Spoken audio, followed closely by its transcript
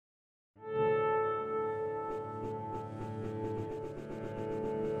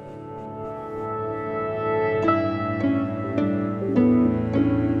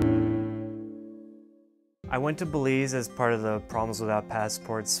I went to Belize as part of the Problems Without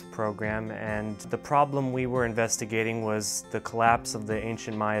Passports program, and the problem we were investigating was the collapse of the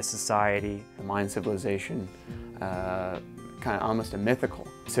ancient Maya society. The Mayan civilization, kind of almost a mythical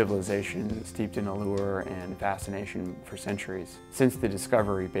civilization steeped in allure and fascination for centuries. Since the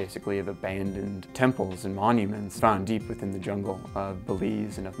discovery, basically, of abandoned temples and monuments found deep within the jungle of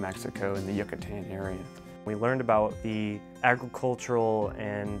Belize and of Mexico in the Yucatan area. We learned about the agricultural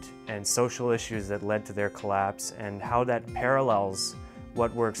and social issues that led to their collapse and how that parallels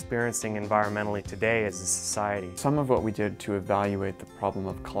what we're experiencing environmentally today as a society. Some of what we did to evaluate the problem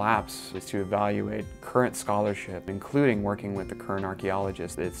of collapse was to evaluate current scholarship, including working with the current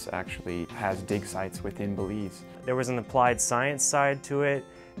archaeologist that actually has dig sites within Belize. There was an applied science side to it,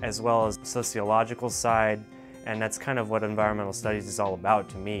 as well as sociological side, and that's kind of what environmental studies is all about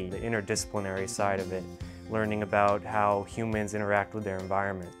to me, the interdisciplinary side of it, learning about how humans interact with their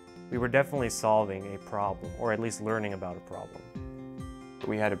environment. We were definitely solving a problem, or at least learning about a problem.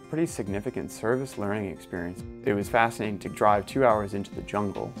 We had a pretty significant service learning experience. It was fascinating to drive 2 hours into the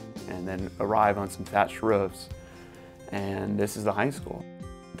jungle and then arrive on some thatched roofs, and this is the high school.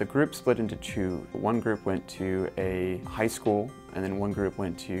 The group split into two. One group went to a high school, and then one group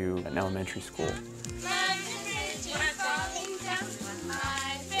went to an elementary school.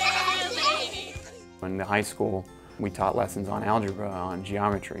 In the high school, we taught lessons on algebra, on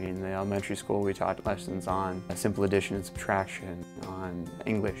geometry. In the elementary school, we taught lessons on simple addition and subtraction, on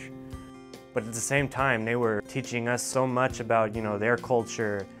English. But at the same time, they were teaching us so much about, their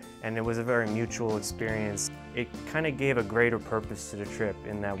culture, and it was a very mutual experience. It kind of gave a greater purpose to the trip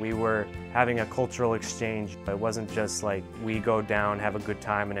in that we were having a cultural exchange. It wasn't just like we go down, have a good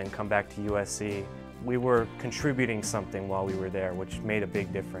time, and then come back to USC. We were contributing something while we were there, which made a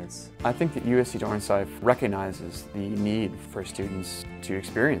big difference. I think that USC Dornsife recognizes the need for students to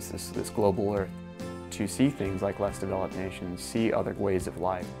experience this global earth, to see things like less developed nations, see other ways of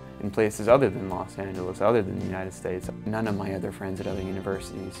life in places other than Los Angeles, other than the United States. None of my other friends at other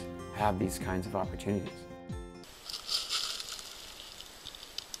universities have these kinds of opportunities.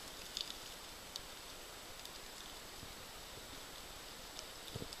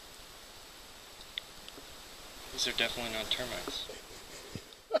 These are definitely not termites.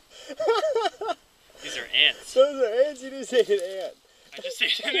 These are ants. Those are ants, you just ate an ant. I just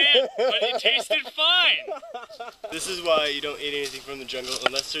ate an ant, but it tasted fine. This is why you don't eat anything from the jungle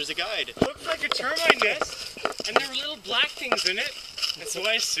unless there's a guide. It looked like a termite nest, and there were little black things in it, and so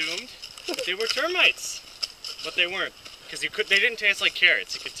I assumed that they were termites. But they weren't, because they didn't taste like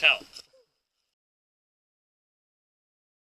carrots, you could tell.